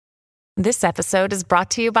This episode is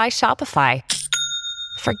brought to you by Shopify.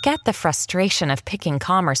 Forget the frustration of picking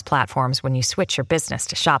commerce platforms when you switch your business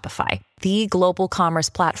to Shopify, the global commerce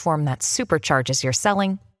platform that supercharges your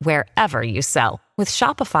selling wherever you sell. With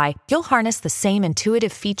Shopify, you'll harness the same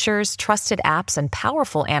intuitive features, trusted apps, and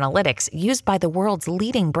powerful analytics used by the world's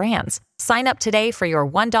leading brands. Sign up today for your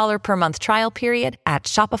 $1 per month trial period at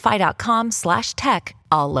shopify.com/tech,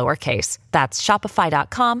 all lowercase. That's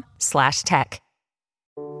shopify.com/tech.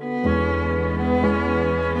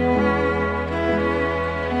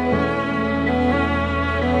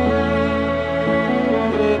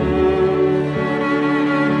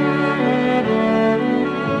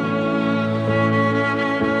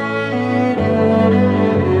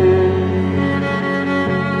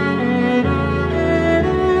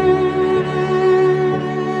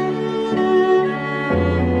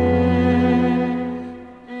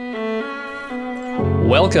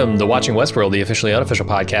 Welcome to Watching Westworld, the officially unofficial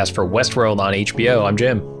podcast for Westworld on HBO. I'm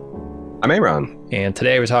Jim. I'm Aaron. And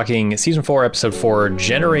today we're talking Season 4, Episode 4,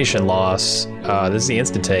 Generation Loss. This is the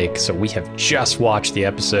instant take, so we have just watched the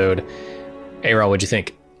episode. Aaron, what'd you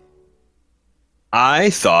think?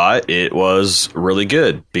 I thought it was really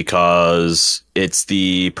good because it's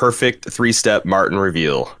the perfect three-step Martin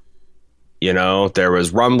reveal. You know, there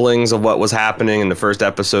was rumblings of what was happening in the first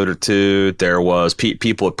episode or two. There was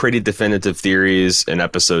people with pretty definitive theories in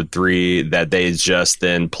episode 3 that they just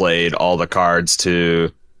then played all the cards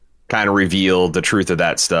to kind of reveal the truth of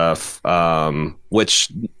that stuff.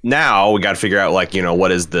 Which now we got to figure out, like, you know,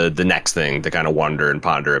 what is the next thing to kind of wonder and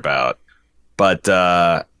ponder about. But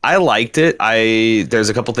I liked it. There's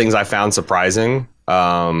a couple things I found surprising.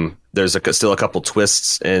 There's still a couple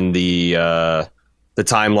twists in the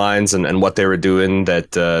timelines and what they were doing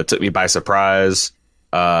that took me by surprise.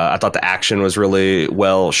 I thought the action was really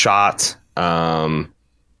well shot. I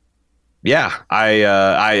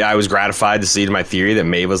was gratified to see my theory that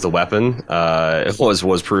Maeve was the weapon. It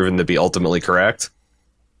was proven to be ultimately correct.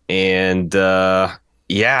 And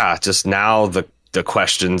just now the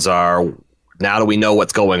questions are, now that we know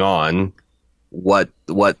what's going on, what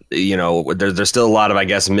you know, there's still a lot of, I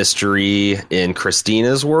guess, mystery in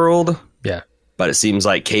Christina's world. Yeah. But it seems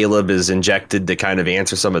like Caleb is injected to kind of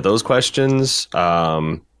answer some of those questions.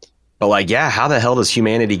 But how the hell does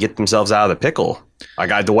humanity get themselves out of the pickle?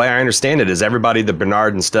 Like, the way I understand it is everybody that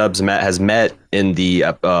Bernard and Stubbs has met in the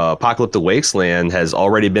apocalyptic wasteland has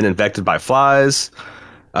already been infected by flies.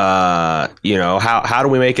 How do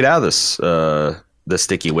we make it out of this the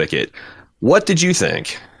sticky wicket? What did you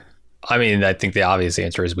think? I mean, I think the obvious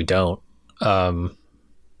answer is we don't.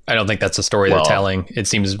 I don't think that's the story they're telling. It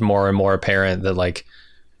seems more and more apparent that, like,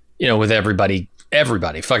 you know, with everybody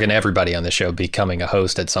on the show becoming a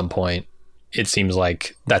host at some point, it seems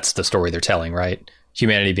like that's the story they're telling, right?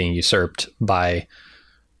 Humanity being usurped by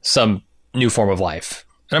some new form of life.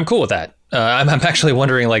 And I'm cool with that. I'm actually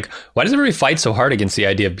wondering, like, why does everybody fight so hard against the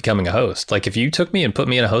idea of becoming a host? Like, if you took me and put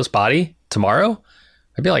me in a host body tomorrow,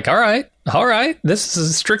 I'd be like, all right, this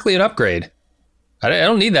is strictly an upgrade. I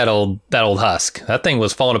don't need that old husk. That thing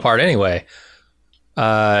was falling apart anyway.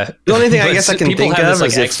 The only thing I guess I can think of is people have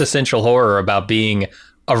this, like, existential horror about being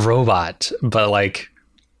a robot, but, like,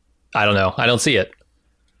 I don't know. I don't see it.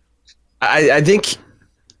 I think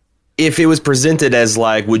if it was presented as,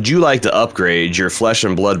 like, would you like to upgrade your flesh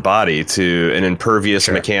and blood body to an impervious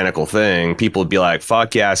mechanical thing, people would be like,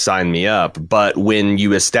 fuck yeah, sign me up. But when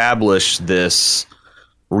you establish this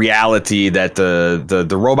reality that the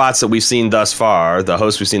robots that we've seen thus far, the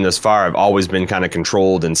hosts we've seen thus far, have always been kind of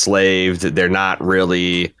controlled, enslaved. They're not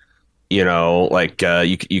really, you know, like,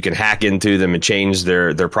 you can hack into them and change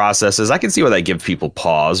their processes. I can see why that gives people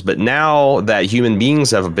pause. But now that human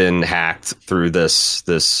beings have been hacked through this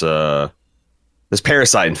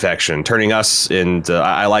parasite infection, turning us into,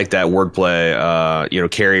 I like that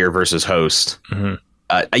wordplay, carrier versus host. Mm-hmm.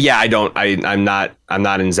 I'm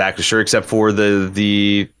not exactly sure, except for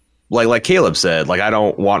the like Caleb said, like, I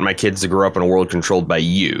don't want my kids to grow up in a world controlled by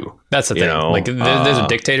you. That's the thing. Like, there's a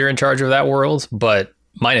dictator in charge of that world, but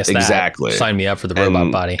minus that, exactly. Sign me up for the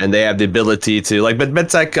robot body. And they have the ability to, like, but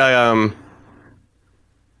it's like, I'm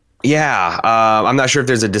not sure if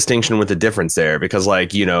there's a distinction with the difference there, because,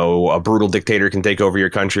 like, you know, a brutal dictator can take over your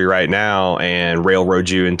country right now and railroad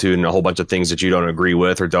you into a whole bunch of things that you don't agree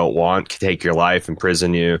with or don't want, can take your life,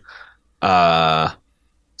 imprison you.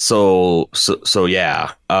 So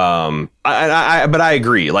yeah. But I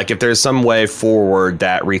agree. Like, if there's some way forward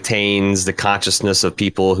that retains the consciousness of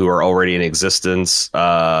people who are already in existence,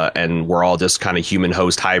 and we're all just kind of human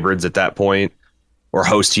host hybrids at that point, or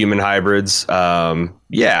host human hybrids.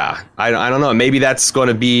 Yeah, I don't know. Maybe that's going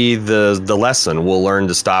to be the lesson. We'll learn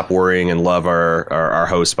to stop worrying and love our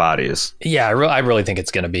host bodies. Yeah, I really think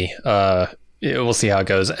it's going to be. We'll see how it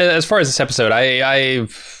goes. As far as this episode, I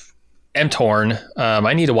am torn.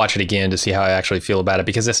 I need to watch it again to see how I actually feel about it,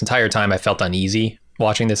 because this entire time I felt uneasy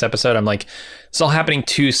watching this episode. I'm like, it's all happening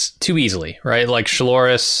too easily, right? Like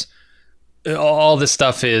Shaloris, all this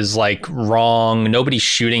stuff is like wrong. Nobody's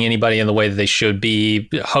shooting anybody in the way that they should be.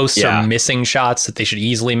 Hosts are missing shots that they should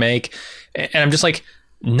easily make. And I'm just like,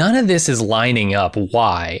 none of this is lining up.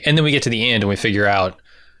 Why? And then we get to the end and we figure out,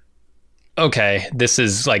 okay, this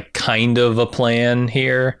is like kind of a plan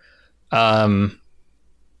here.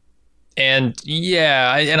 And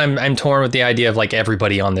yeah, I'm torn with the idea of like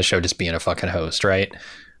everybody on the show just being a fucking host, right?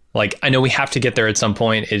 Like, I know we have to get there at some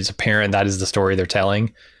point. It's apparent that is the story they're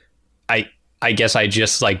telling. I guess I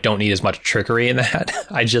just like don't need as much trickery in that.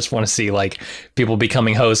 I just want to see like people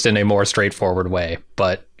becoming hosts in a more straightforward way.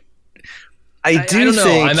 But I don't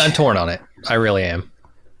know. I'm torn on it. I really am.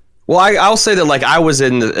 Well, I'll say that like I was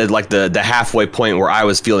in the halfway point where I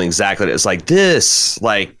was feeling exactly that. It's like this,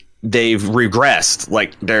 like they've regressed.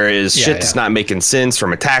 Like there is shit that's not making sense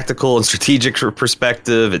from a tactical and strategic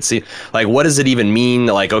perspective. It's like, what does it even mean?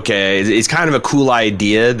 Like, okay, it's kind of a cool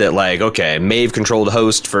idea that like, okay, Maeve controlled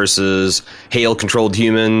host versus Hale controlled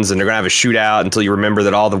humans, and they're gonna have a shootout until you remember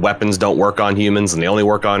that all the weapons don't work on humans and they only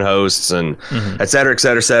work on hosts, and et cetera, et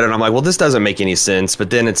cetera, et cetera. And I'm like, well, this doesn't make any sense.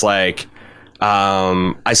 But then it's like,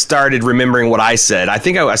 I started remembering what I said. I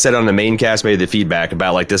think I said on the main cast, maybe the feedback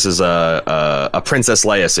about like this is a Princess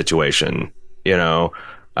Leia situation. You know,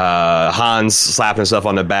 Hans slapping himself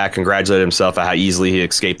on the back, congratulated himself at how easily he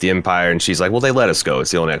escaped the Empire, and she's like, "Well, they let us go.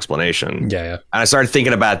 It's the only explanation." Yeah. And I started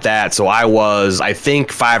thinking about that. So I was, I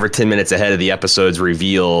think, 5 or 10 minutes ahead of the episode's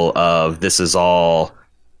reveal of this is all,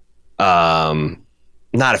 not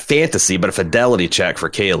a fantasy, but a fidelity check for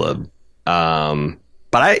Caleb.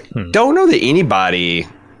 But I don't know that anybody,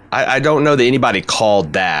 I don't know that anybody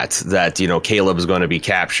called that, you know, Caleb is going to be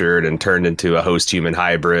captured and turned into a host human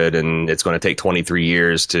hybrid, and it's going to take 23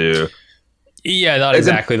 years to. Yeah, not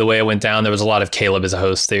exactly the way it went down. There was a lot of Caleb as a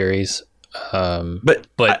host theories. But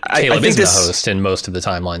Caleb isn't a host in most of the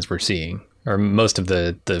timelines we're seeing, or most of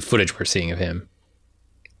the footage we're seeing of him.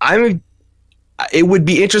 It would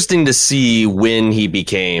be interesting to see when he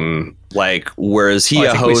became like, whereas he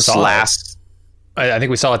a host last. I think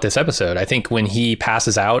we saw it this episode. I think when he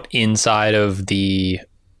passes out inside of the...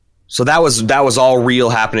 So that was all real,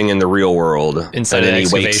 happening in the real world. Inside an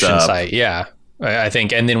excavation site, yeah. I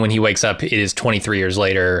think, and then when he wakes up, it is 23 years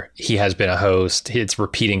later. He has been a host. It's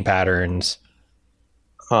repeating patterns.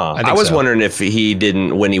 I was wondering if he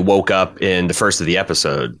didn't, when he woke up in the first of the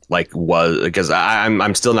episode, like was, because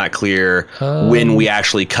I'm still not clear when we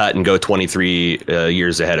actually cut and go 23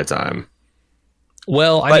 years ahead of time.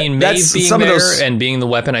 Well, I mean, Maeve being there and being the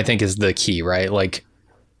weapon, I think, is the key, right? Like,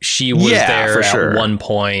 she was there at one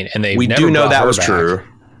point, and we do know that was true,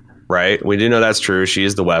 right? We do know that's true. She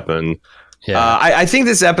is the weapon. Yeah. I think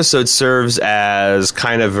this episode serves as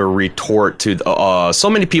kind of a retort to so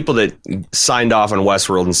many people that signed off on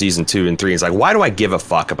Westworld in season 2 and 3. It's like, why do I give a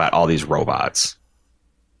fuck about all these robots?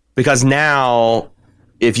 Because now,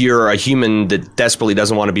 if you're a human that desperately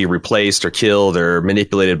doesn't want to be replaced or killed or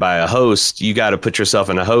manipulated by a host, you got to put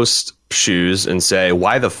yourself in a host's shoes and say,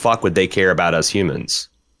 why the fuck would they care about us humans?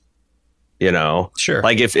 You know? Sure.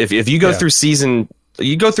 Like if you go through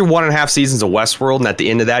you go through 1.5 seasons of Westworld, and at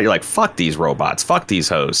the end of that, you're like, fuck these robots, fuck these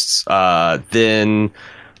hosts. Then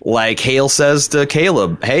like Hale says to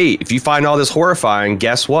Caleb, hey, if you find all this horrifying,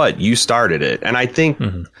 guess what? You started it. And I think...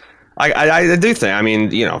 I do think, I mean,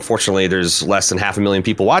 you know, fortunately, there's less than 500,000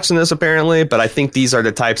 people watching this, apparently. But I think these are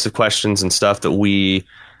the types of questions and stuff that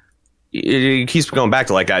it keeps going back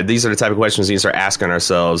to, like, these are the type of questions we start asking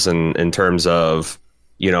ourselves in terms of,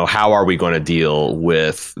 you know, how are we going to deal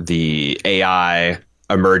with the AI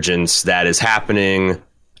emergence that is happening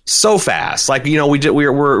so fast? Like, you know,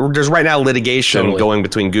 there's right now litigation going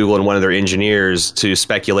between Google and one of their engineers to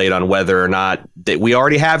speculate on whether or not that we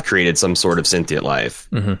already have created some sort of sentient life.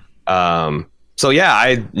 So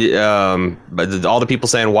yeah, but all the people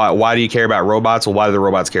saying, why do you care about robots? Well, why do the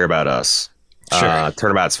robots care about us? Sure.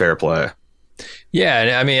 Turnabout's fair play.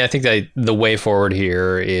 Yeah. I mean, I think that the way forward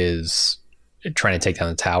here is trying to take down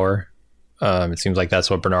the tower. It seems like that's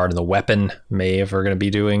what Bernard and the weapon Maeve are going to be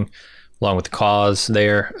doing, along with the cause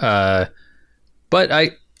there. But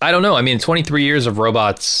I don't know. I mean, 23 years of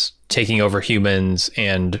robots taking over humans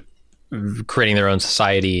and creating their own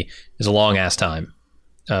society is a long ass time.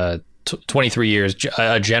 23 years,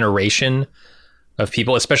 a generation of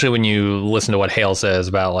people, especially when you listen to what Hale says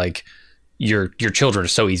about, like, your children are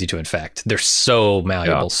so easy to infect. They're so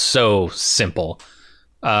malleable, so simple.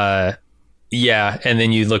 And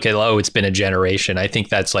then you look at, it's been a generation. I think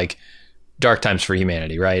that's like dark times for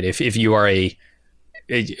humanity, right? If you are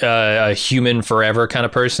a human forever kind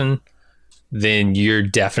of person, then you're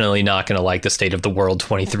definitely not going to like the state of the world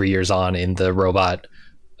 23 years on in the robot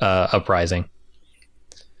uprising.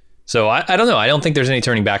 So I don't know. I don't think there's any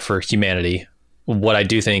turning back for humanity. What I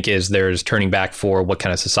do think is there's turning back for what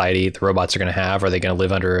kind of society the robots are going to have. Are they going to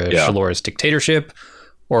live under a Shaloris dictatorship,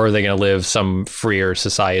 or are they going to live some freer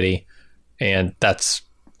society? And that's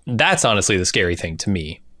honestly the scary thing to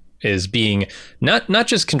me, is being not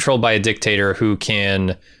just controlled by a dictator who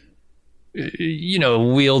can,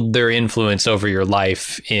 wield their influence over your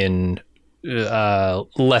life in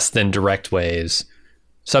less than direct ways,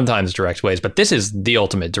 sometimes direct ways, but this is the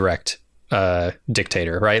ultimate direct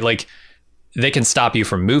dictator, right? Like, they can stop you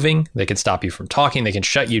from moving, they can stop you from talking, they can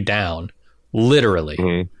shut you down,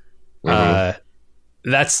 literally.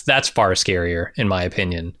 That's far scarier, in my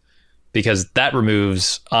opinion, because that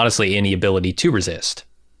removes, honestly, any ability to resist.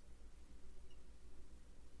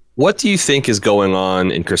 What do you think is going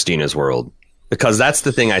on in Christina's world? Because that's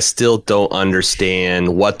the thing I still don't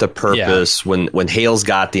understand. What the purpose, when Hale's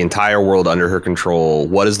got the entire world under her control,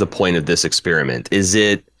 what is the point of this experiment? Is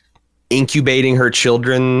it incubating her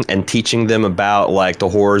children and teaching them about like the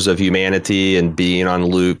horrors of humanity and being on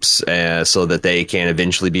loops so that they can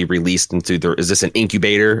eventually be released into is this an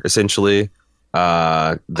incubator essentially?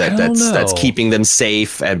 That's keeping them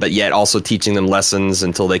safe, but yet also teaching them lessons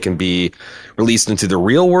until they can be released into the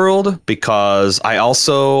real world. Because I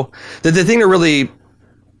also the thing that really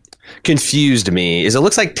confused me is it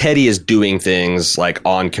looks like Teddy is doing things like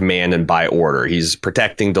on command and by order. He's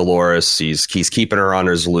protecting Dolores. He's keeping her on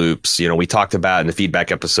his loops. We talked about in the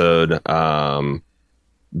feedback episode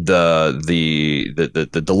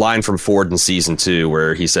the line from Ford in season 2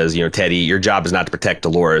 where he says, Teddy, your job is not to protect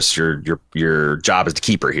Dolores. Your job is to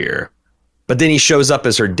keep her here. But then he shows up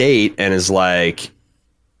as her date and is like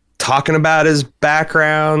talking about his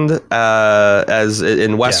background as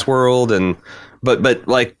in Westworld but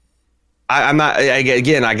like I'm not,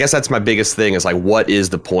 again, I guess that's my biggest thing is like, what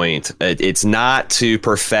is the point? It's not to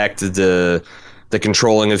perfect the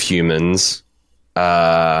controlling of humans.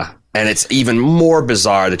 And it's even more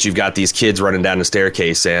bizarre that you've got these kids running down the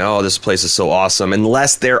staircase saying, oh, this place is so awesome.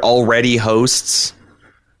 Unless they're already hosts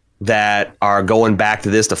that are going back to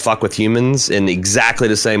this to fuck with humans in exactly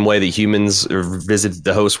the same way that humans visit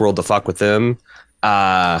the host world to fuck with them.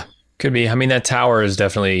 Could be. I mean, that tower is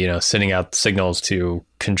definitely, sending out signals to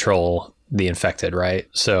control the infected, right?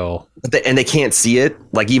 So, and they can't see it.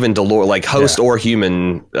 Like even Dolores, like host or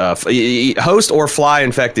human, host or fly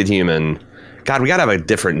infected human. God, we gotta have a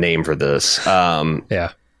different name for this.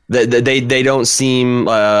 They don't seem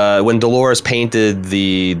when Dolores painted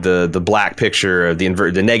the black picture of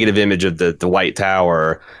the negative image of the White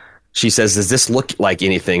Tower. She says, "Does this look like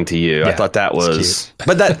anything to you?" I thought that was,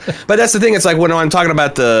 but that's the thing. It's like when I'm talking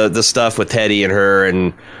about the stuff with Teddy and her,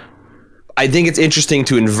 and I think it's interesting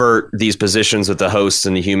to invert these positions with the hosts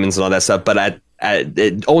and the humans and all that stuff, but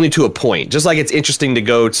only to a point. Just like it's interesting to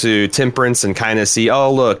go to Temperance and kind of see,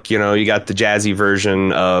 oh, look, you got the jazzy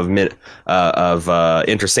version of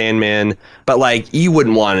Enter Sandman, but like you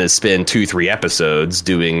wouldn't want to spend 2-3 episodes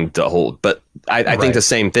doing the whole. But I think the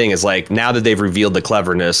same thing is like now that they've revealed the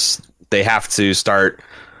cleverness, they have to start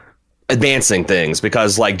advancing things,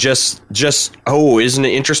 because like just isn't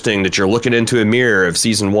it interesting that you're looking into a mirror of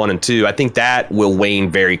season 1 and 2? I think that will wane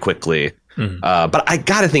very quickly. But I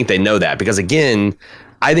gotta think they know that, because again,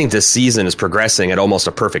 I think this season is progressing at almost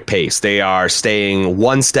a perfect pace. They are staying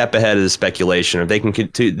one step ahead of the speculation. If they can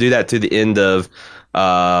do that to the end of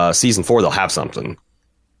season 4, they'll have something.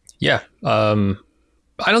 I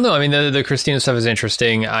don't know. I mean, the Christina stuff is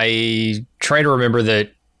interesting. I try to remember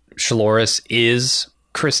that Shaloris is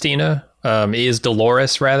Christina, is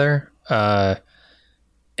Dolores rather.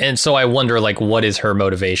 And so I wonder, like, what is her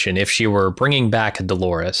motivation? If she were bringing back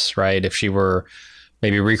Dolores, right? If she were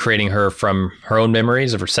maybe recreating her from her own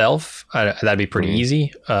memories of herself, that'd be pretty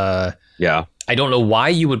easy. I don't know why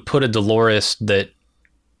you would put a Dolores that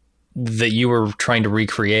you were trying to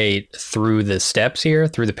recreate through the steps here,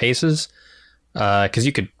 through the paces, because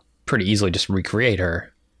you could pretty easily just recreate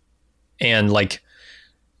her. And like,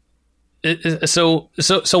 so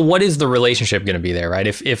what is the relationship going to be there, right?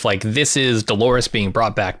 If like this is Dolores being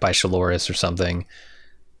brought back by Shaloris or something,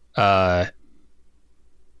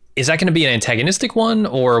 is that going to be an antagonistic one,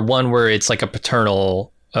 or one where it's like a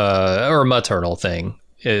paternal or a maternal thing,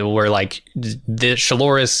 where like the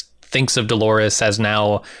Shaloris thinks of Dolores as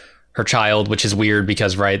now her child, which is weird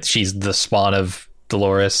because, right, she's the spawn of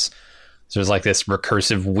Dolores. So there's like this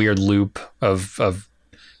recursive weird loop of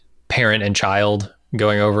parent and child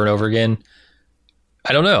going over and over again.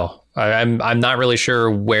 I don't know. I'm not really sure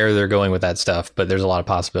where they're going with that stuff, but there's a lot of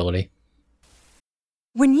possibility.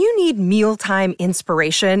 When you need mealtime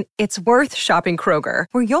inspiration, it's worth shopping Kroger,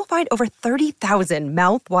 where you'll find over 30,000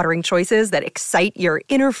 mouth-watering choices that excite your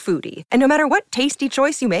inner foodie. And no matter what tasty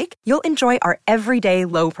choice you make, you'll enjoy our everyday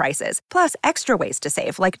low prices, plus extra ways to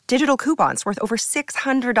save, like digital coupons worth over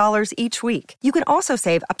 $600 each week. You can also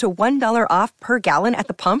save up to $1 off per gallon at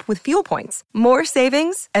the pump with fuel points. More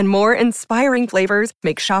savings and more inspiring flavors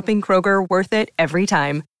make shopping Kroger worth it every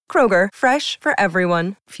time. Kroger, fresh for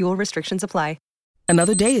everyone. Fuel restrictions apply.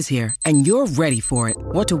 Another day is here, and you're ready for it.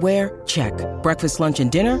 What to wear? Check. Breakfast, lunch, and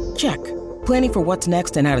dinner? Check. Planning for what's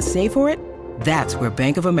next and how to save for it? That's where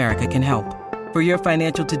Bank of America can help. For your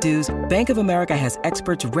financial to-dos, Bank of America has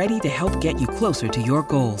experts ready to help get you closer to your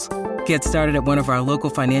goals. Get started at one of our local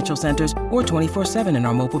financial centers or 24/7 in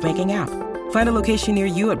our mobile banking app. Find a location near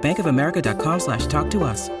you at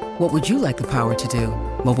bankofamerica.com/talktous. What would you like the power to do?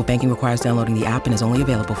 Mobile banking requires downloading the app and is only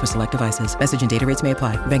available for select devices. Message and data rates may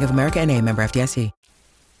apply. Bank of America N.A., member FDIC.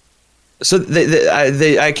 So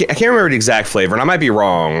I can't remember the exact flavor, and I might be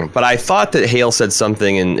wrong, but I thought that Hale said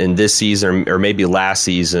something in this season or maybe last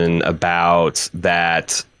season about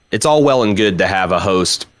that it's all well and good to have a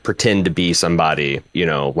host pretend to be somebody, you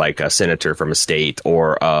know, like a senator from a state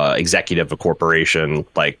or executive of a corporation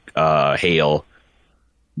like Hale.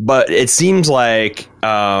 But it seems like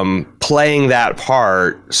playing that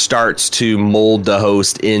part starts to mold the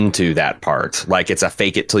host into that part. Like it's a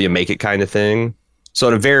fake it till you make it kind of thing. So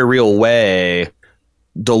in a very real way,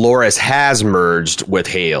 Dolores has merged with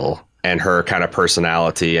Hale and her kind of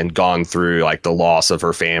personality and gone through like the loss of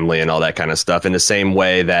her family and all that kind of stuff in the same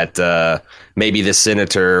way that maybe the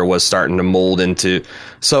senator was starting to mold into.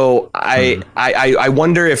 So I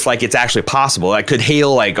wonder if like it's actually possible. Like could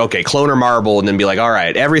Hale like, okay, clone her marble and then be like, all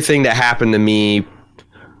right, everything that happened to me,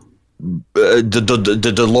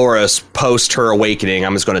 the Dolores post her awakening,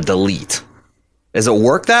 I'm just going to delete. Does it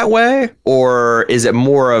work that way, or is it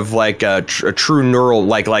more of like a true neural,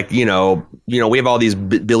 like you know, we have all these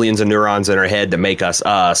billions of neurons in our head that make us,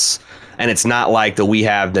 and it's not like that we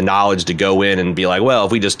have the knowledge to go in and be like, well,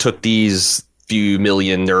 if we just took these few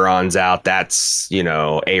million neurons out, that's, you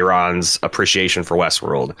know, Aaron's appreciation for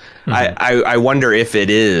Westworld. Mm-hmm. I wonder if it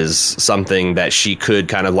is something that she could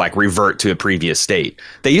kind of like revert to a previous state.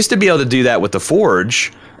 They used to be able to do that with the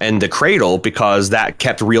Forge and the Cradle because that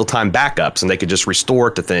kept real-time backups and they could just restore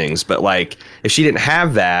to things. But like if she didn't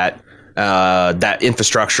have that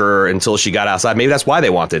infrastructure until she got outside, maybe that's why they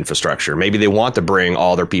want the infrastructure. Maybe they want to bring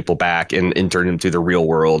all their people back and turn them to the real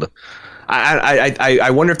world. I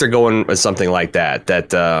wonder if they're going with something like that.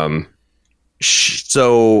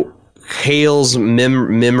 So Hale's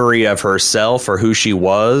memory of herself or who she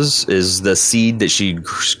was is the seed that she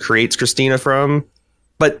creates Christina from.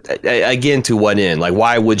 But again, to what end? Like,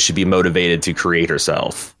 why would she be motivated to create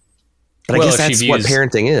herself? But I guess that's what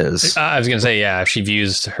parenting is. I was going to say, yeah, if she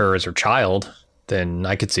views her as her child, then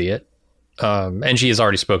I could see it. And she has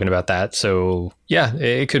already spoken about that. So, yeah,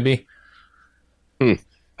 it could be. I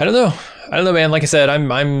don't know, man. Like I said,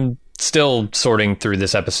 I'm still sorting through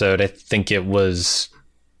this episode. I think it was...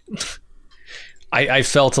 I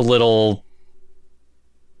felt a little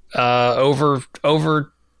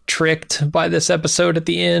over tricked by this episode at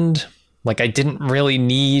the end. Like I didn't really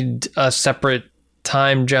need a separate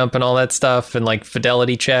time jump and all that stuff and like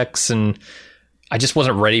fidelity checks, and I just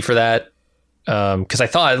wasn't ready for that. Because I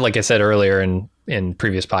thought, like I said earlier in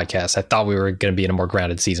previous podcasts, I thought we were going to be in a more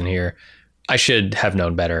grounded season here. I should have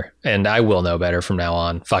known better, and I will know better from now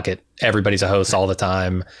on. Fuck it. Everybody's a host all the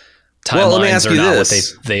time. Timelines are not what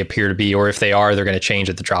they appear to be, or if they are, they're going to change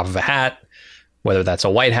at the drop of a hat. Whether that's a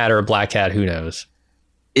white hat or a black hat, who knows?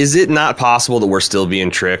 Is it not possible that we're still being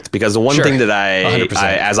tricked? Because the one thing that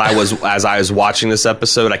as I was watching this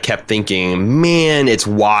episode, I kept thinking, man, it's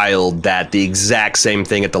wild that the exact same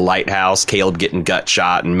thing at the lighthouse, Caleb getting gut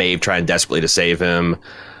shot and Maeve trying desperately to save him.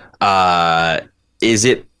 Is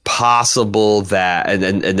it possible that,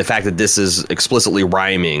 and the fact that this is explicitly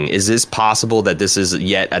rhyming, is this possible that this is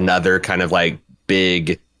yet another kind of like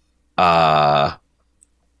big,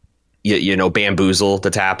 you know, bamboozle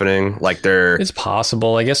that's happening? Like it's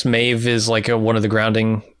possible. I guess Maeve is like one of the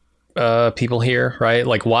grounding people here, right?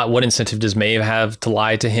 Like what incentive does Maeve have to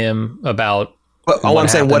lie to him about? I'm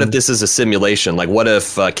saying, what if this is a simulation? Like what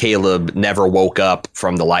if Caleb never woke up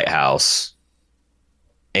from the lighthouse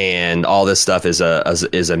and all this stuff is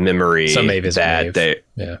a memory? So Maeve is that Maeve.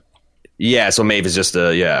 Yeah. Yeah, so Maeve is just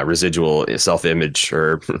a residual self-image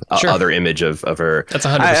or other image of her. That's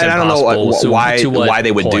 100% I don't know why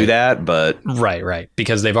they would do that, but right,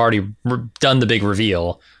 because they've already done the big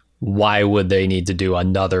reveal. Why would they need to do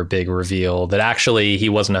another big reveal that actually he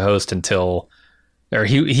wasn't a host until, or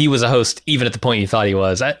he was a host even at the point you thought he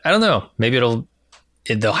was? I don't know. Maybe they'll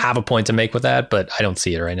have a point to make with that, but I don't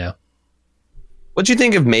see it right now. What do you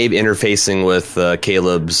think of Maeve interfacing with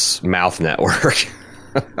Caleb's mouth network?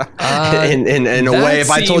 In a way,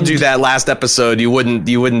 if I told you that last episode, you wouldn't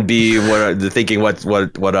be thinking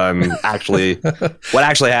what I'm actually what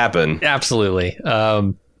actually happened. Absolutely.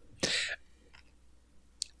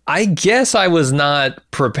 I guess I was not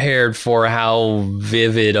prepared for how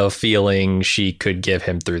vivid a feeling she could give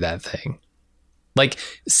him through that thing. Like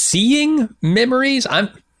seeing memories. I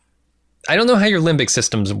don't know how your limbic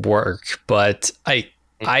systems work, but I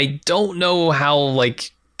don't know how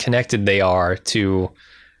like connected they are to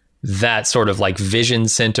that sort of like vision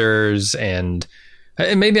centers, and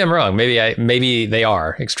maybe I'm wrong. Maybe they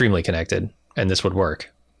are extremely connected, and this would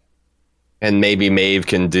work. And maybe Maeve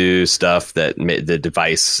can do stuff that the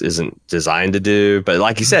device isn't designed to do. But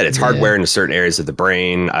like you said, it's hardware into certain areas of the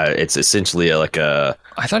brain. It's essentially like a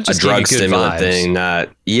drug stimulant thing. Not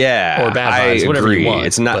or bad vibes, whatever you want.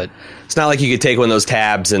 It's not like you could take one of those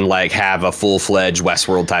tabs and like have a full-fledged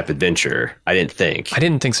Westworld type adventure. I didn't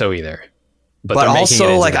think so either. But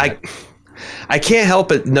also like I can't help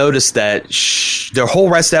but notice that the whole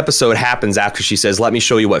rest of the episode happens after she says, "Let me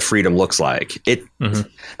show you what freedom looks like."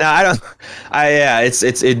 Now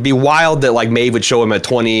it'd be wild that like Maeve would show him a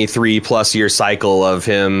 23 plus year cycle of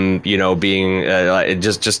him, being like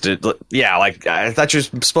I thought you're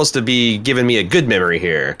supposed to be giving me a good memory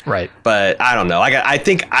here, right? But I don't know.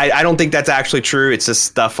 I don't think that's actually true. It's just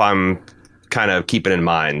stuff I'm kind of keeping in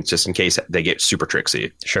mind just in case they get super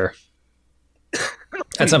tricksy. Sure.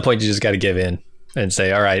 At some point, you just got to give in and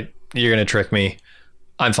say, all right, you're going to trick me.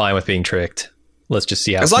 I'm fine with being tricked. Let's just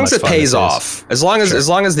see how as long as it pays off. As long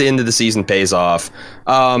as the end of the season pays off.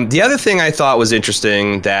 The other thing I thought was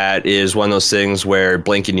interesting that is one of those things where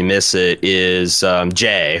blink and you miss it is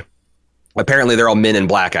Jay. Apparently, they're all men in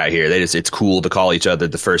black out here. It's cool to call each other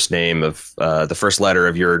the first name of the first letter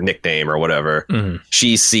of your nickname or whatever. Mm-hmm.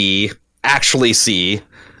 She's C, actually C.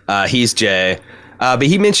 He's Jay. But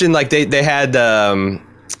he mentioned like they had a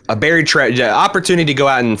buried opportunity to go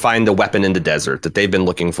out and find a weapon in the desert that they've been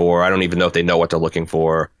looking for. I don't even know if they know what they're looking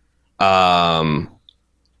for. But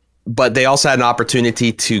they also had an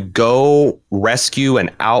opportunity to go rescue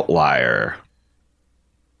an outlier.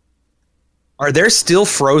 Are there still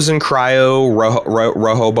frozen cryo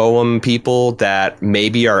Rehoboam people that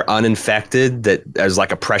maybe are uninfected that as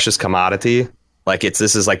like a precious commodity? Like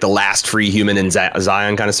this is like the last free human in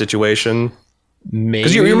Zion kind of situation?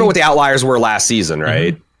 Because you remember what the outliers were last season,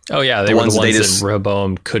 right? Mm-hmm. Oh yeah, they were the ones that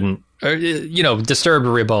Rehoboam couldn't, disturbed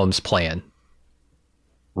Rehoboam's plan.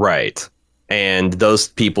 Right, and those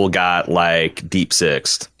people got like deep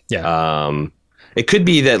sixed. Yeah. It could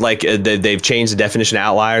be that like they've changed the definition of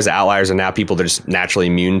outliers. The outliers are now people that are just naturally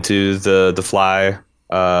immune to the fly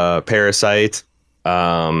parasite.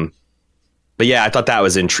 But yeah, I thought that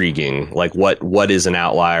was intriguing. Like what is an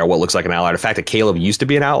outlier? What looks like an outlier? The fact that Caleb used to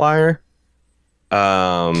be an outlier.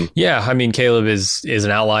 Yeah, I mean, Caleb is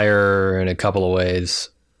an outlier in a couple of ways,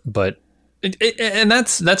 but and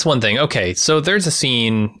that's one thing. Okay, so there's a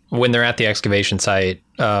scene when they're at the excavation site.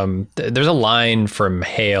 There's a line from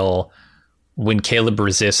Hale when Caleb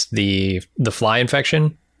resists the fly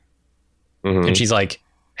infection, and she's like,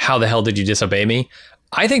 "How the hell did you disobey me?"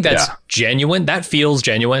 I think that's genuine. That feels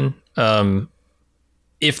genuine.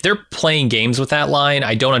 If they're playing games with that line,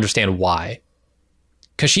 I don't understand why.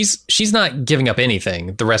 Because she's not giving up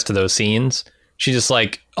anything the rest of those scenes. She's just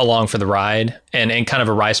like along for the ride and kind of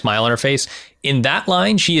a wry smile on her face. In that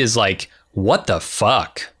line, she is like, what the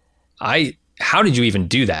fuck? How did you even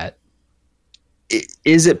do that?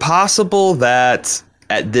 Is it possible that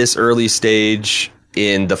at this early stage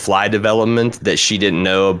in the fly development that she didn't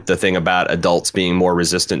know the thing about adults being more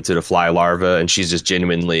resistant to the fly larva and she's just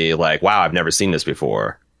genuinely like, wow, I've never seen this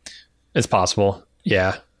before? It's possible.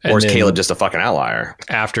 Yeah. Or is Caleb just a fucking outlier?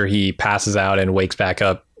 After he passes out and wakes back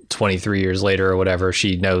up 23 years later or whatever,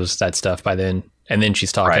 she knows that stuff by then. And then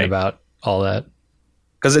she's talking about all that.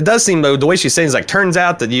 Because it does seem, the way she's saying is like, turns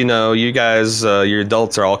out that, you guys, your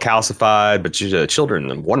adults are all calcified, but your children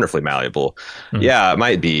are wonderfully malleable. Mm-hmm. Yeah, it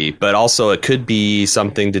might be. But also it could be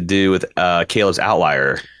something to do with Caleb's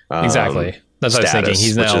outlier. Exactly. That's what I was thinking.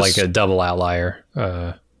 He's now like a double outlier.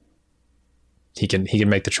 He can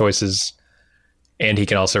make the choices. And he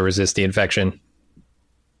can also resist the infection.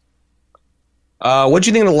 What'd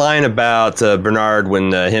you think of the line about Bernard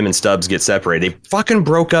when him and Stubbs get separated? They fucking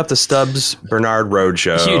broke up the Stubbs-Bernard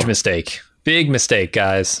roadshow. Huge mistake. Big mistake,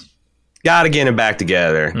 guys. Gotta get him back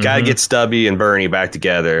together. Mm-hmm. Gotta get Stubby and Bernie back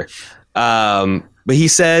together. But he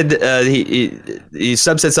said,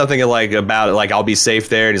 Stubbs said something like about it, like, I'll be safe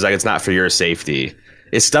there. And he's like, it's not for your safety.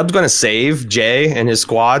 Is Stubbs going to save Jay and his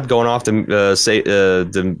squad going off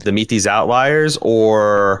to meet these outliers?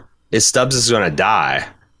 Or is Stubbs just going to die?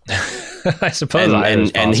 I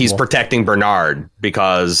suppose. And he's protecting Bernard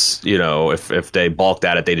because, you know, if they balked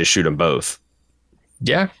at it, they just shoot them both.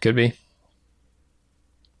 Yeah, could be.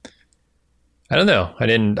 I don't know. I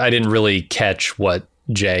didn't really catch what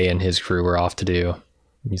Jay and his crew were off to do.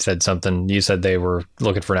 You said something. You said they were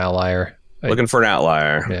looking for an outlier. Looking for an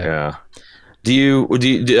outlier. Yeah.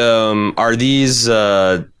 Are these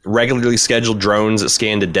regularly scheduled drones that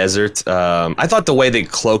scan the desert? I thought the way they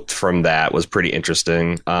cloaked from that was pretty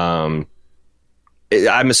interesting. I'm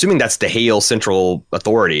assuming that's the Hale Central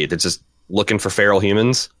Authority that's just looking for feral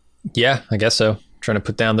humans. Yeah, I guess so. Trying to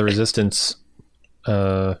put down the resistance.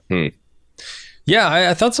 Yeah,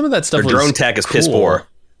 I thought some of that stuff was drone tech is cool. Piss poor.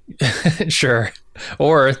 Sure.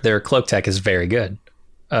 Or their cloak tech is very good.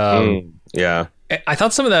 Yeah. I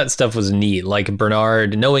thought some of that stuff was neat, like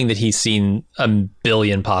Bernard knowing that he's seen a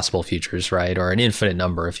billion possible futures, right? Or an infinite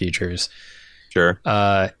number of futures. Sure.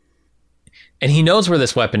 And he knows where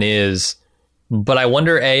this weapon is, but I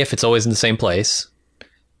wonder, A, if it's always in the same place,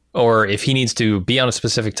 or if he needs to be on a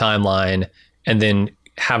specific timeline and then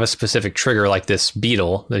have a specific trigger like this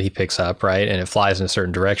beetle that he picks up, right? And it flies in a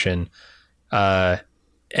certain direction. And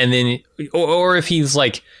then, or if he's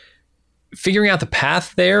like figuring out the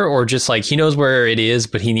path there, or just like he knows where it is,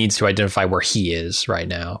 but he needs to identify where he is right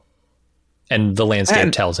now. And the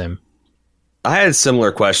landscape tells him. I had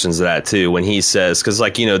similar questions to that too, when he says, because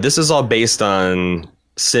like, you know, this is all based on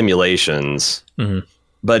simulations,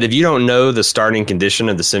 but if you don't know the starting condition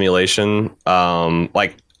of the simulation,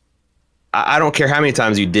 like, I don't care how many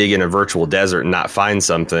times you dig in a virtual desert and not find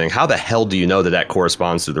something. How the hell do you know that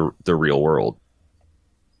corresponds to the real world?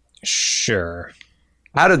 Sure.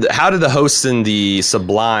 How did the hosts in the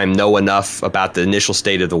Sublime know enough about the initial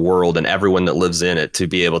state of the world and everyone that lives in it to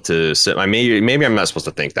be able to sit? I mean, maybe I'm not supposed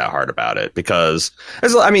to think that hard about it, because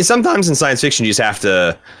I mean, sometimes in science fiction you just have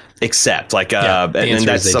to accept, like, and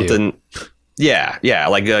that's something. Yeah,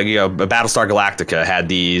 like you know, Battlestar Galactica had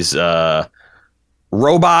these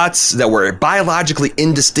robots that were biologically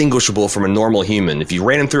indistinguishable from a normal human. If you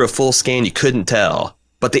ran them through a full scan, you couldn't tell.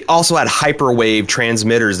 But they also had hyperwave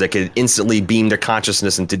transmitters that could instantly beam their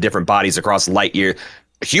consciousness into different bodies across light years.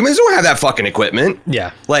 Humans don't have that fucking equipment.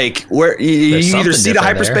 Yeah. Like, where you either see the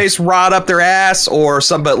hyperspace rod up their ass or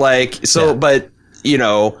some, but like, so, yeah. But, you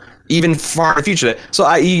know, even far in the future. So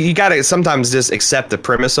you got to sometimes just accept the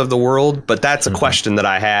premise of the world. But that's a question that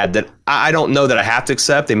I had that I don't know that I have to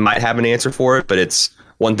accept. They might have an answer for it, but it's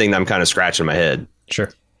one thing that I'm kind of scratching my head.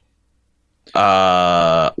 Sure.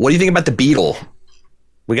 What do you think about the beetle?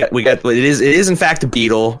 We got it is in fact a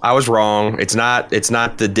beetle. I was wrong. It's not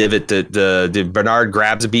the divot that the Bernard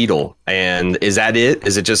grabs a beetle. And is that it?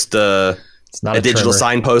 Is it just a digital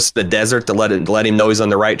signpost in the desert to let him know he's on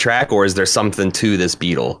the right track, or is there something to this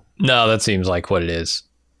beetle? No, that seems like what it is.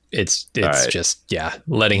 It's right. Just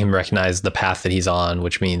letting him recognize the path that he's on,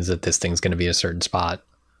 which means that this thing's going to be a certain spot.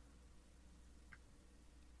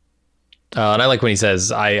 And I like when he says,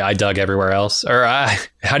 I dug everywhere else. Or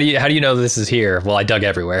how do you know this is here? Well, I dug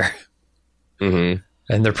everywhere. Mm-hmm.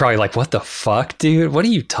 And they're probably like, what the fuck, dude? What are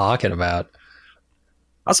you talking about?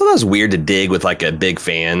 Also, that was weird to dig with like a big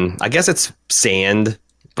fan. I guess it's sand,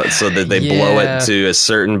 but so that they blow it to a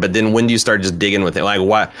certain. But then when do you start just digging with it? Like,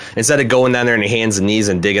 why? Instead of going down there on your hands and knees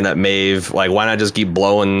and digging up Maeve, like, why not just keep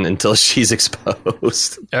blowing until she's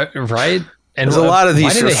exposed? Right? And there's a lot of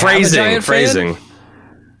these phrasing.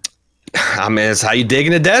 I mean, it's how you dig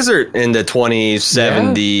in a desert in the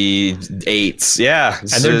 2078s. Yeah. And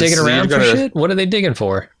they're digging around for shit? What are they digging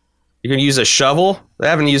for? You're going to use a shovel? They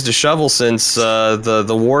haven't used a shovel since the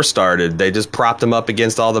war started. They just propped them up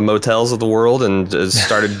against all the motels of the world and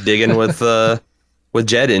started digging with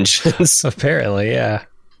jet engines. Apparently, yeah.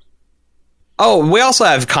 Oh, we also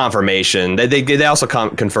have confirmation. They also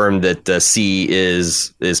confirmed that C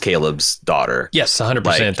is Caleb's daughter. Yes,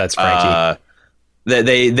 100%. That's Frankie.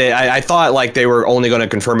 I thought like they were only going to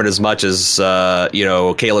confirm it as much as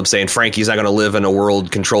Caleb saying Frankie's not going to live in a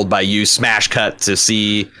world controlled by you. Smash cut to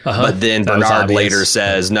see, but then Bernard later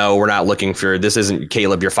says, "No, we're not looking for this. Isn't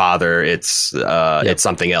Caleb your father? It's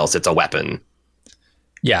something else. It's a weapon."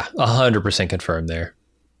 Yeah, 100% confirmed there.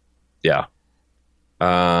 Yeah.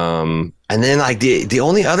 And then like the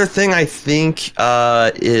only other thing I think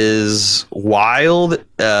is wild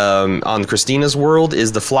on Christina's world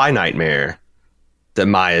is the fly nightmare that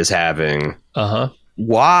Maya's having.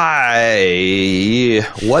 Why?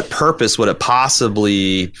 What purpose would it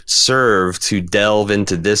possibly serve to delve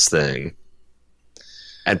into this thing?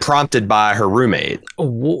 And prompted by her roommate.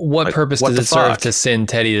 What purpose does it serve to send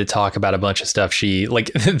Teddy to talk about a bunch of stuff she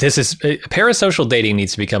like? This is parasocial dating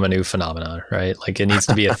needs to become a new phenomenon, right? Like it needs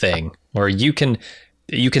to be a thing where you can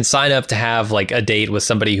sign up to have like a date with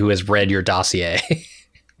somebody who has read your dossier.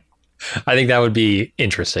 I think that would be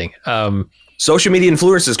interesting. Social media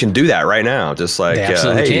influencers can do that right now. Just like,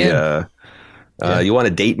 hey, you want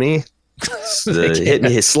to date me? Hit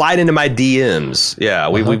me, slide into my DMs. Yeah,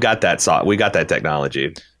 we've got that. We got that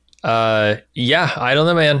technology. Yeah, I don't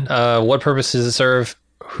know, man. What purpose does it serve?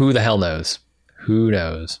 Who the hell knows? Who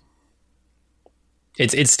knows?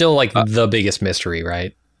 It's still like the biggest mystery,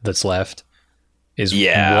 right? That's left is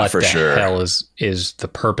what for the sure hell is the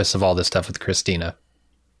purpose of all this stuff with Christina?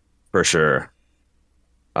 For sure.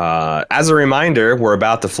 As a reminder, we're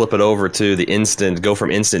about to flip it over to go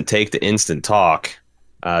from instant take to instant talk.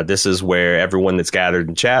 This is where everyone that's gathered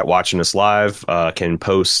in chat watching us live can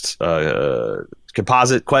post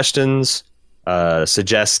composite questions,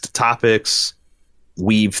 suggest topics,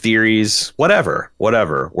 weave theories, whatever.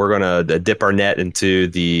 We're going to dip our net into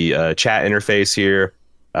the chat interface here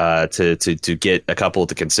to get a couple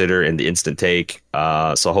to consider in the instant take.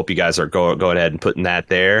 So I hope you guys are going ahead and putting that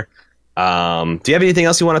there. Do you have anything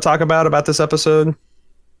else you want to talk about this episode?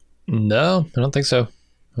 No, I don't think so.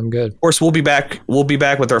 I'm good. Of course, we'll be back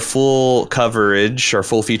with our full coverage, our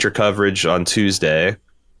full feature coverage on Tuesday.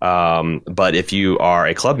 But if you are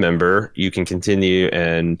a club member, you can continue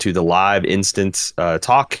to the live instant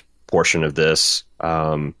talk portion of this.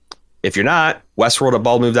 If you're not,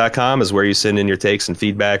 Westworld@baldmove.com is where you send in your takes and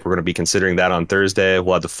feedback. We're going to be considering that on Thursday.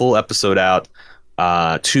 We'll have the full episode out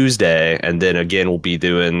Tuesday, and then again we'll be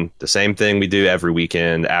doing the same thing we do every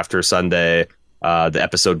weekend after Sunday. The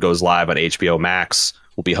episode goes live on HBO Max.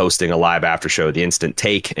 We'll be hosting a live after show, the Instant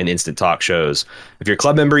Take and Instant Talk shows. If you're a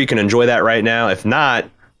club member, you can enjoy that right now. If not,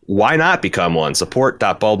 why not become one?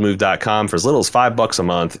 Support.baldmove.com. For as little as $5 a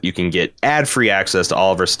month, you can get ad-free access to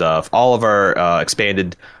all of our stuff, all of our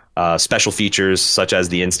expanded special features, such as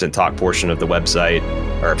the Instant Talk portion of the website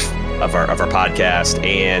or of our podcast,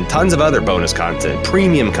 and tons of other bonus content,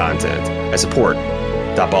 premium content at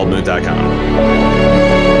support.baldmove.com.